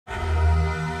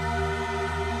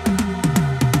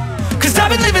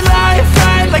been living life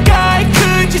right like I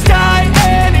could just die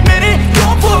any minute.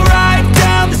 Going for a ride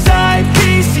down the side,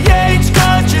 PCH,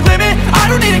 country limit.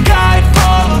 I don't need a guide,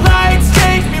 follow lights,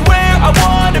 take me where I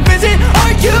wanna visit.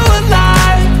 Are you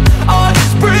alive? Or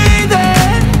just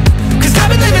breathing? Cause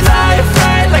I've been living life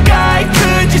right like I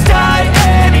could just die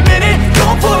any minute.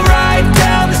 Going for a ride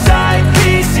down the side,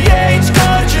 PCH,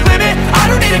 country limit.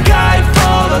 I don't need a guide,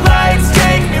 follow lights,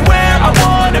 take me where I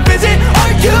wanna visit.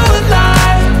 Are you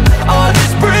alive? Or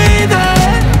just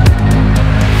breathing?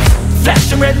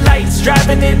 Flashing red lights,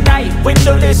 driving at night,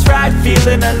 windowless ride,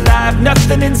 feeling alive.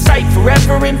 Nothing in sight,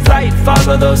 forever in flight.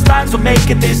 Follow those lines, we'll make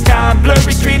it this time.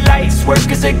 Blurry street lights, work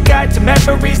as a guide to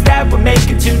memories that we're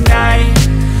making tonight.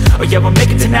 Oh yeah, we'll make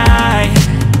it tonight.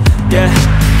 Yeah.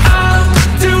 I'll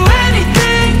do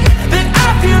anything that I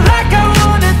feel like I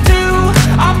wanna do.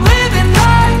 I'm living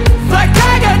life like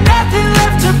I got nothing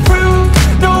left to prove.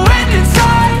 No end in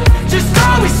sight, just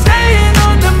always staying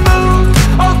on the move.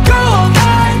 I'll go all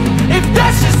night if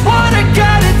that's just what I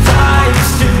gotta do.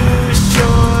 Life's too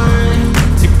short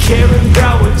to care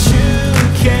about what you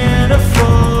can't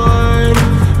afford.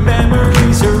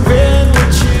 Memories are in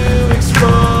what you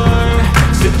explore,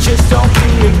 so just don't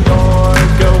be ignored.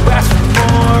 Go ask for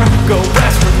more, go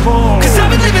ask for more. Cause I've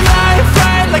been living life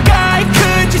right like I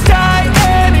could just die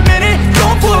any minute.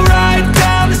 Going for a ride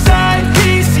down the side,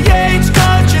 PCH,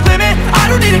 country limit. I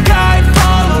don't need a guide,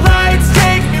 follow lights,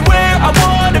 take me where I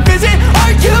wanna visit.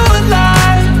 Are you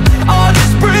alive? Or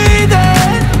just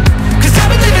breathing? Cause I've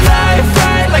been living life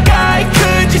right like I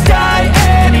could just die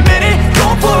any minute.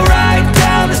 Going for a ride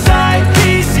down the side,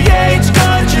 PCH,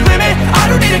 country limit. I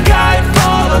don't need a guide,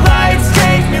 follow lights,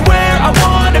 take me where I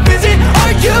wanna visit.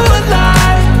 Are you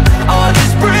alive? Or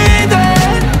just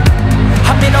breathing?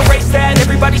 I'm in a race that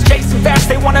everybody's chasing fast.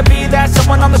 They wanna be that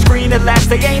someone on the screen at last.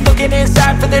 They ain't looking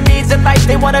inside for their needs in life.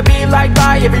 They wanna be liked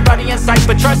by everybody in sight.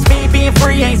 But trust me, being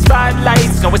free ain't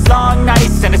spotlights. No, it's long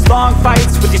nights and it's long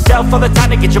fights with yourself all the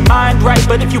time to get your mind right.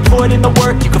 But if you put in the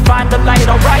work, you can find the light,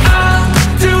 alright. I'll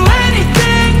do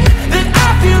anything that I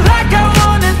feel like I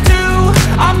wanna do.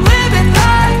 I'm living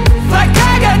life like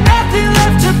I got nothing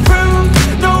left to prove.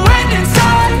 No end in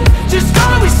sight, just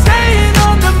always staying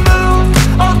on the move.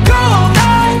 I'll go all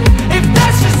night if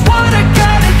that's just what I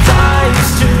gotta do.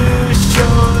 Life's too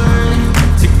short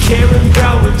to care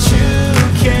about what you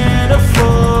can't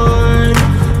afford.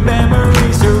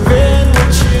 Memories are in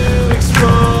what you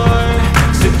explore,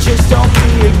 so just don't be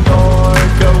ignored.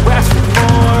 Go ask for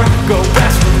more, go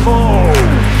ask for more.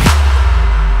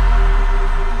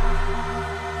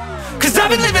 Cause I've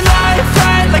been living life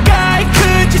right like I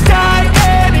could just die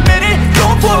any minute.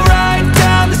 Going for a ride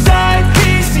down the side,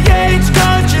 PCH,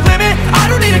 country limit. I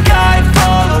don't need a guide,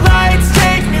 follow lights,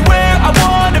 take me where I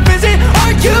wanna visit.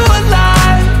 Are you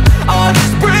alive? Or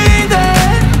just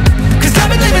breathing? Cause I've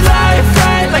been living life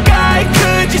right like I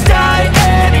could just die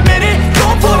any minute.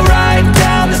 Going for a ride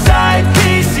down the side,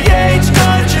 PCH,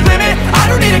 country limit. I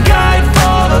don't need a guide,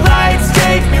 follow lights,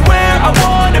 take me where I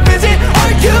wanna visit.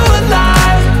 Are you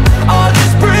alive? Or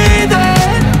just breathing?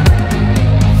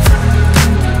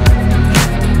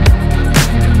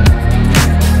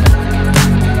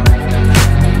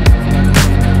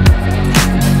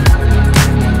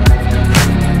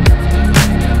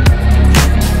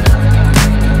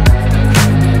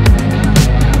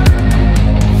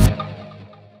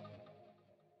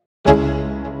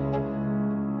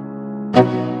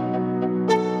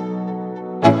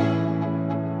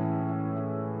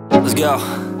 Let's go.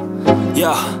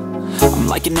 Yo, I'm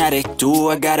like an addict, ooh,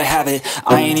 I gotta have it.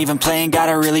 I ain't even playing, got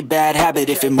a really bad habit.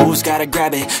 If it moves, gotta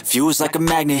grab it, fuse like a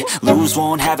magnet. Lose,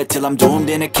 won't have it till I'm doomed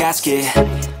in a casket.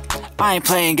 I ain't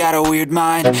playing, got a weird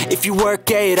mind. If you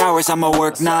work 8 hours, I'ma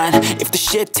work 9. If the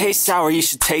shit tastes sour, you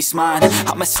should taste mine.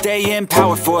 I'ma stay in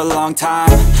power for a long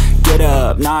time. Get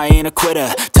up, nah, I ain't a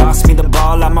quitter. Toss me the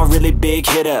ball, I'm a really big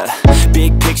hitter.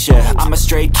 Big picture, I'm a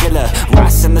straight killer.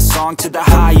 Rising the song to the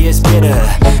highest bidder.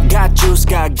 Got juice,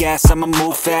 got gas, I'ma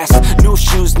move fast. New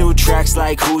shoes, new tracks,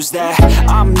 like who's that?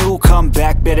 I'm new, come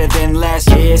back, better than last.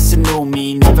 Yeah, it's a new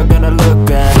me, never gonna look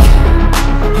back.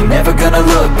 I'm never gonna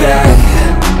look back.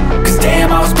 Cause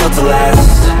damn, I was built to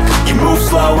last. You move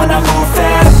slow and I move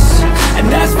fast, and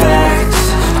that's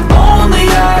facts. Only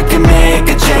I can make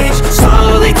a change.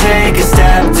 Slowly take a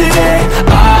step today.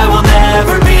 I will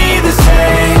never be the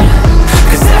same,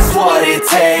 cause that's what it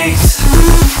takes.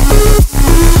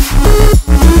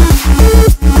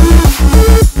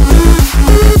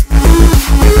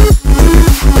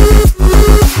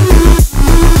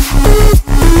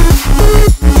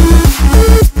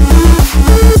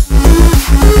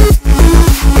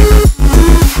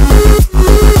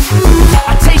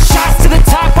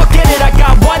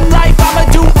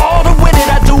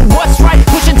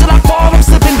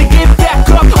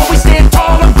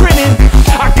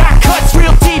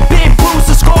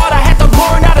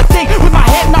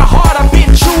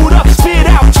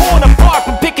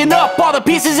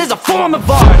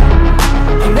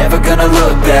 never gonna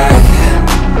look back.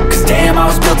 Cause damn, I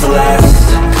was built to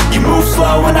last. You move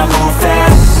slow and I move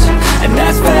fast, and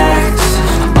that's facts.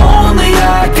 Only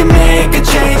I can make a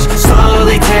change.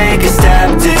 Slowly take a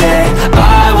step today.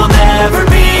 I will never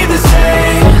be the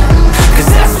same, cause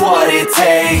that's what it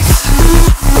takes.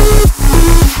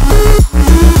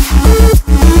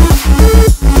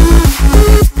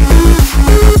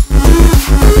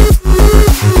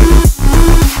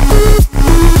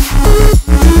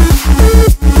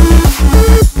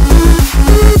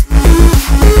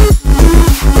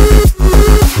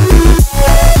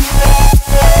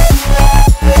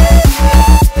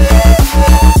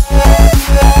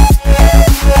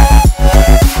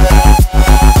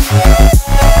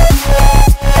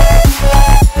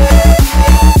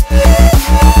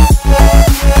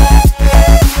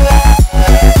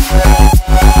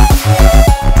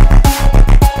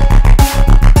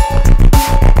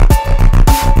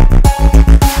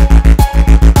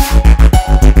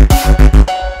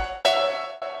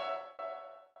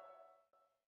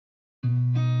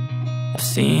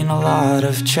 Seen a lot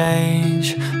of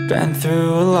change, been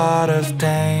through a lot of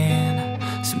pain.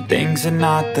 Some things are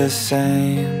not the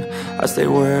same as they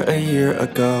were a year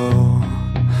ago,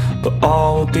 but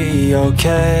all will be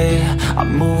okay. I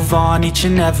move on each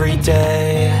and every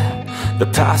day. The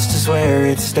past is where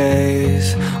it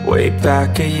stays, way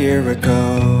back a year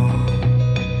ago.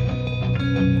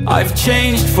 I've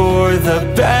changed for the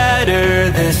better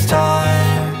this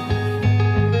time.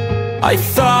 I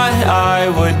thought I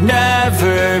would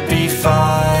never be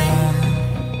fine.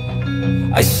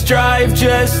 I strive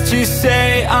just to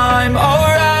say I'm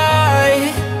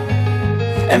alright,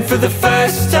 and for the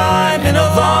first time in a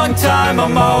long time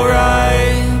I'm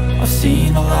alright. I've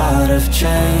seen a lot of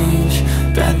change,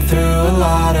 been through a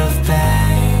lot of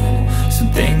pain.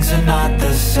 Some things are not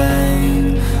the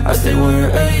same as they were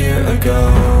a year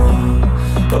ago,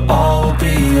 but all will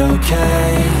be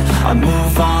okay. I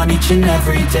move on each and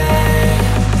every day.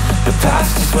 The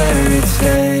past is where it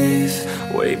stays,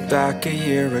 way back a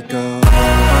year ago.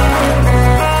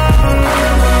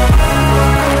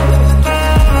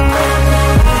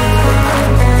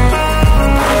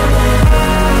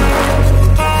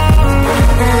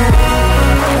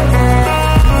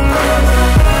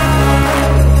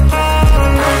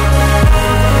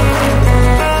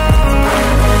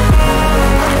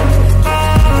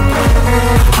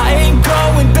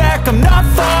 I'm not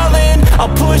falling,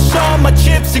 I'll push all my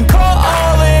chips and call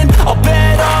all in. I'll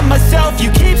bet on myself, you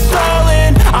keep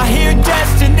stalling. I hear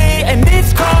destiny and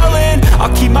it's calling.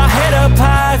 I'll keep my head up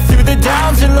high through the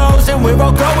downs and lows, and we're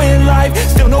all going life.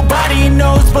 Still nobody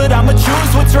knows, but I'ma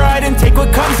choose what's right and take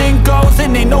what comes and goes.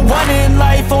 And ain't no one in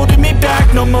life holding me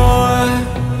back no more.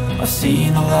 I've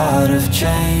seen a lot of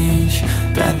change,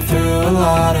 been through a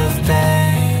lot of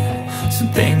pain. Some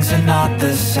things are not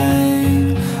the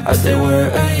same as they were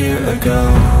a year ago,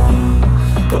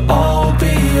 but all will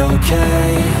be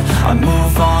okay. I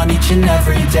move on each and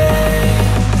every day.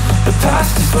 The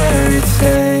past is where it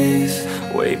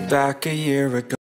stays, way back a year ago.